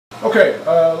Okay,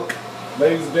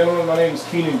 ladies and gentlemen, my name is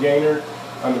Keenan Gaynor.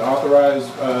 I'm an authorized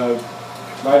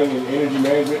lighting and energy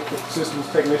management systems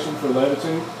technician for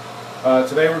Leviton.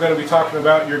 Today we're going to be talking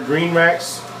about your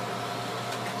GreenMax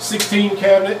 16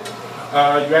 cabinet.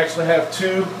 You actually have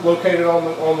two located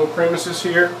on the premises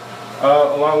here,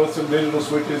 along with some digital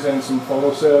switches and some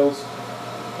photocells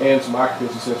and some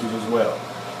occupancy sensors as well.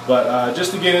 But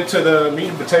just to get into the meat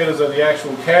and potatoes of the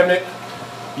actual cabinet,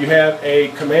 you have a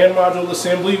command module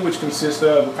assembly, which consists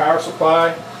of a power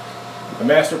supply, a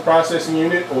master processing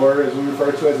unit, or as we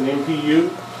refer to as an MPU,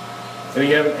 and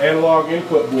you have an analog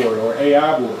input board, or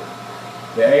AI board.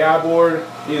 The AI board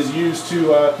is used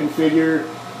to configure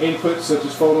inputs such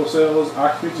as photocells,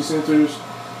 occupancy sensors,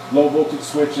 low voltage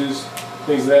switches,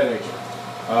 things of that nature.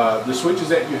 The switches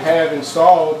that you have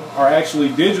installed are actually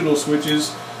digital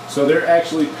switches, so they're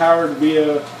actually powered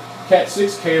via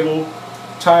Cat6 cable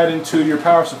tied into your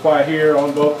power supply here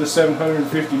on both the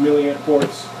 750 milliamp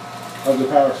ports of the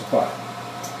power supply.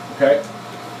 Okay,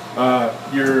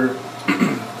 your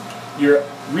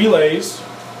relays,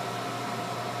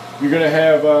 you're going to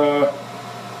have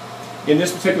in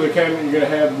this particular cabinet, you're going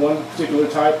to have one particular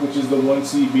type, which is the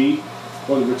 1CB,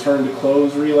 or the return to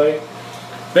close relay.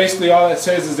 Basically, all that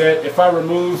says is that if I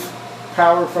remove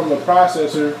power from the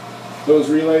processor,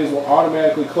 those relays will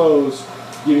automatically close,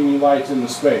 giving you lights in the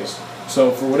space.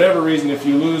 So for whatever reason, if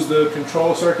you lose the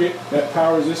control circuit that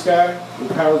powers this guy, that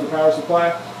powers the power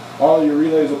supply, all your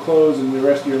relays will close and the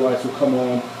rest of your lights will come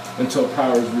on until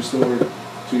power is restored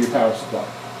to your power supply.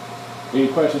 Any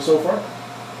questions so far?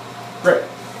 Great.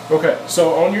 Okay,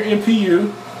 so on your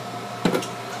MPU,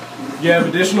 you have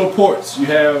additional ports. You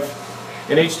have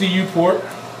an HDU port,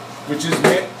 which is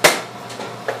meant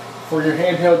for your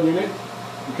handheld unit.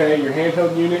 Okay, your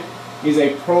handheld unit is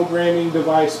a programming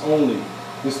device only.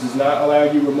 This does not allow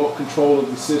you remote control of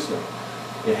the system.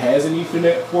 It has an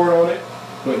Ethernet port on it,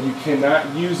 but you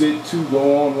cannot use it to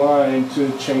go online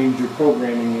to change your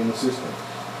programming in the system.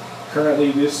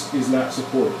 Currently, this is not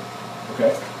supported.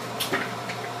 Okay.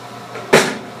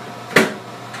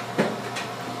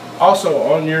 Also,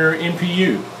 on your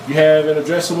MPU, you have an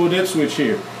addressable dip switch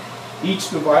here.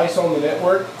 Each device on the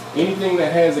network, anything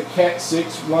that has a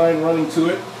Cat6 line running to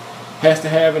it, has to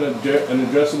have an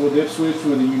addressable dip switch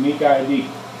with a unique ID.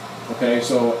 Okay,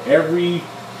 so every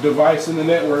device in the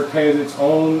network has its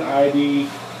own ID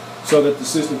so that the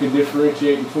system can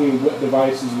differentiate between what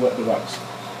device is what device.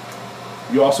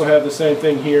 You also have the same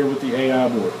thing here with the AI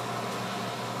board.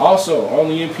 Also, on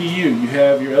the MPU, you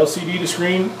have your LCD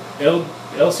display,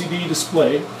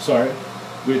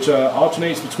 which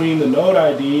alternates between the node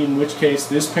ID, in which case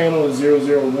this panel is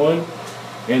 001,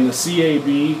 and the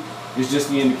CAB is just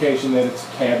the indication that it's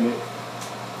cabinet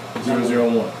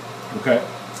 001. Okay.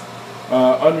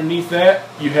 Underneath that,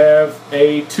 you have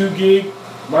a 2 gig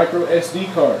micro SD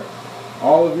card.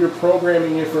 All of your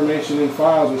programming information and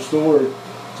files are stored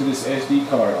to this SD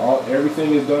card.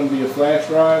 Everything is done via flash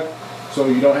drive, so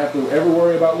you don't have to ever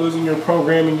worry about losing your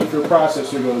programming if your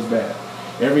processor goes bad.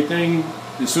 Everything,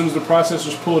 as soon as the processor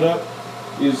is pulled up,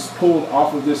 is pulled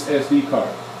off of this SD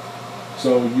card.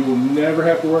 So you will never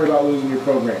have to worry about losing your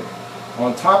programming.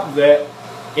 On top of that,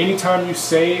 anytime you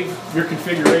save your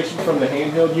configuration from the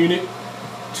handheld unit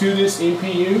to this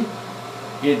MPU,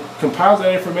 it compiles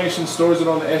that information, stores it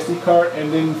on the SD card,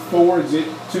 and then forwards it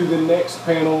to the next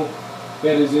panel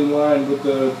that is in line with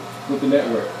the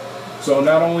network. So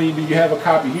not only do you have a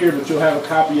copy here, but you'll have a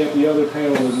copy at the other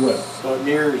panel as well. So it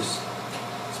mirrors.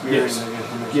 It's mirroring Yes. the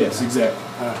information. Yes, exactly.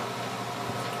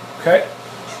 Okay.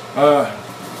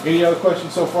 Any other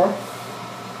questions so far?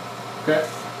 Okay.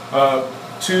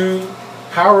 To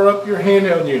power up your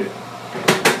handheld unit.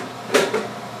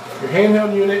 Your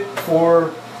handheld unit,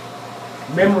 for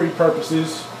memory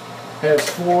purposes, has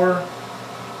 4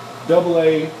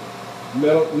 AA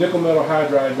nickel metal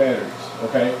hydride batteries.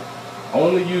 Okay.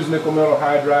 Only use nickel metal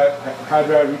hydride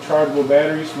rechargeable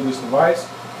batteries for this device.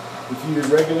 If you use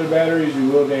regular batteries, you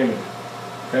will damage it.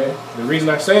 Okay. The reason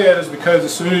I say that is because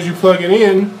as soon as you plug it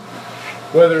in,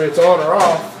 whether it's on or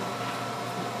off,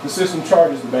 the system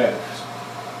charges the batteries.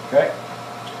 Okay.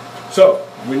 So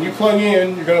when you plug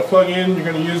in, you're going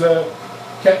to use a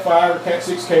Cat5 or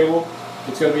Cat6 cable.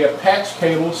 It's going to be a patch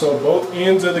cable, so both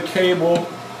ends of the cable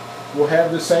will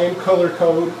have the same color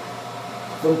code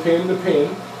from pin to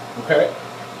pin. Okay.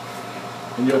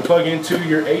 And you'll plug into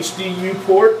your HDU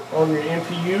port on your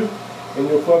MPU, and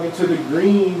you'll plug into the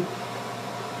green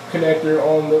connector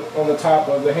on the top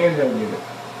of the handheld unit.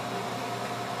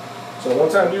 So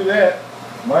once I do that,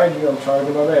 mind you, I'm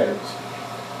charging my batteries.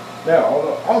 Now,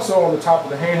 also on the top of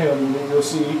the handheld unit, you'll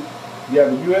see you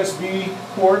have a USB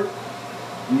port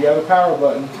and you have a power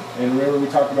button And remember, we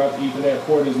talked about the Ethernet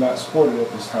port is not supported at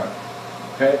this time.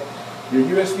 Okay? Your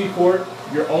USB port,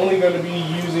 you're only going to be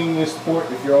using this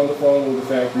port if you're on the phone with a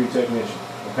factory technician.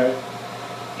 Okay?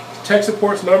 Tech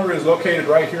support's number is located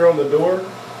right here on the door.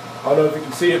 I don't know if you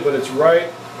can see it, but it's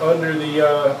right under the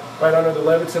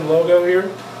Leviton logo here.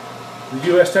 The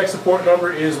U.S. tech support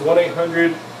number is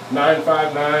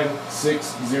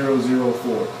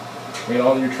 1-800-959-6004. And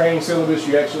on your training syllabus,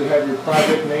 you actually have your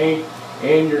project name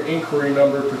and your inquiry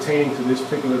number pertaining to this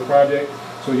particular project.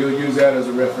 So you'll use that as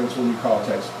a reference when you call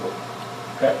tech support.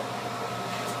 Okay?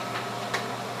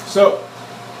 So,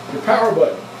 your power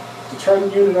button. To turn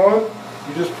the unit on,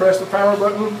 you just press the power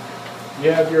button.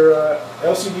 You have your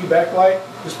LCD backlight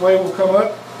display will come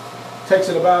up. Takes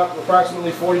it about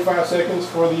approximately 45 seconds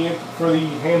for the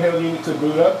handheld unit to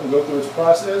boot up and go through its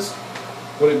process.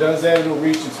 When it does that, it will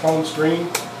reach its home screen,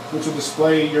 which will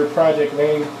display your project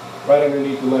name right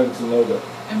underneath the Leviton logo.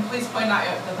 And please point out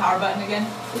the power button again.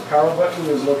 The power button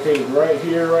is located right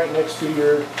here, right next to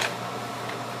your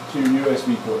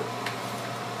USB port.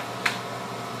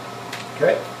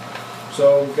 Okay,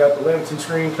 so we've got the Leviton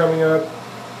screen coming up.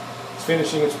 It's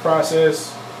finishing its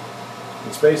process.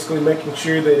 It's basically making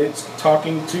sure that it's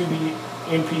talking to the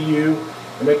NPU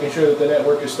and making sure that the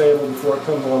network is stable before it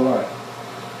comes online.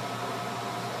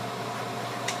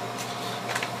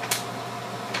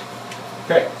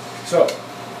 Okay, so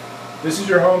this is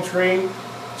your home screen.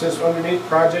 It says underneath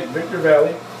Project Victor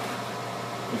Valley.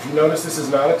 If you notice, this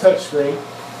is not a touch screen.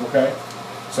 Okay,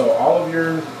 so all of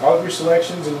your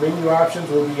selections and menu options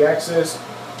will be accessed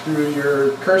through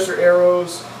your cursor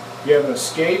arrows. You have an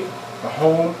escape, a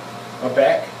home, a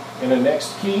back, and a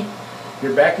next key.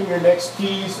 Your back and your next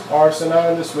keys are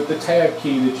synonymous with the tab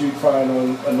key that you'd find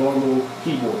on a normal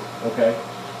keyboard. Okay,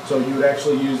 so you would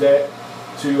actually use that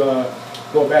to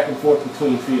go back and forth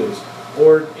between fields.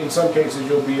 Or in some cases,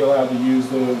 you'll be allowed to use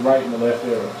the right and the left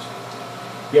arrows.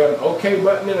 You have an OK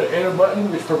button and an enter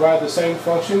button, which provide the same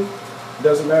function. It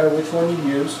doesn't matter which one you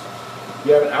use.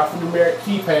 You have an alphanumeric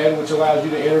keypad, which allows you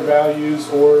to enter values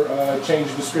or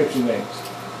change description names.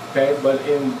 Okay, but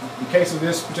in the case of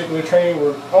this particular training,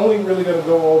 we're only really going to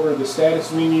go over the status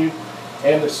menu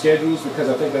and the schedules, because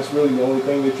I think that's really the only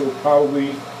thing that you'll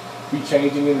probably be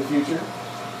changing in the future.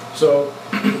 So,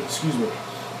 excuse me.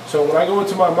 So when I go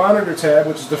into my monitor tab,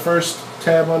 which is the first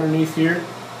tab underneath here,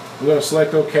 I'm going to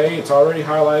select OK. It's already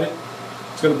highlighted.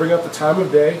 It's going to bring up the time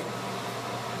of day,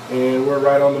 and we're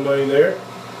right on the money there.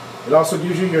 It also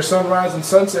gives you your sunrise and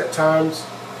sunset times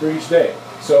for each day.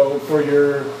 So for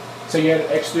your, say you had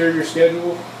an exterior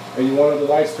schedule and you wanted the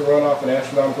lights to run off an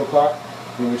astronomical clock,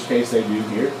 in which case they do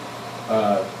here.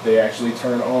 They actually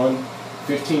turn on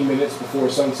 15 minutes before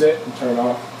sunset and turn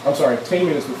off, 10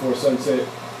 minutes before sunset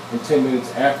and 10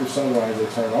 minutes after sunrise they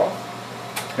turn off.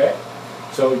 Okay?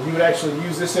 So you would actually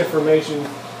use this information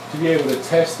to be able to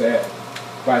test that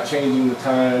by changing the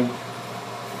time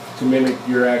to mimic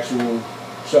your actual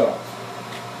shut-off.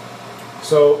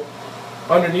 So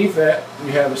underneath that,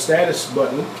 you have a status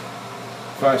button.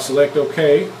 If I select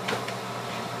OK,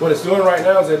 what it's doing right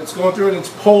now is that it's going through and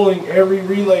it's polling every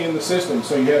relay in the system.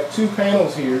 So you have two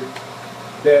panels here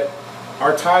that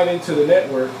are tied into the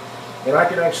network, and I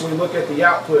can actually look at the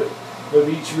output of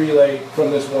each relay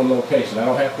from this one location. I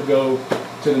don't have to go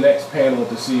to the next panel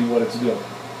to see what it's doing.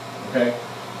 Okay?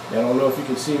 I don't know if you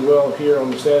can see well here on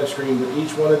the status screen, but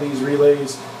each one of these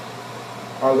relays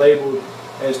are labeled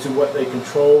as to what they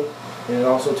control, and it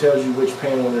also tells you which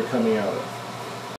panel they're coming out of.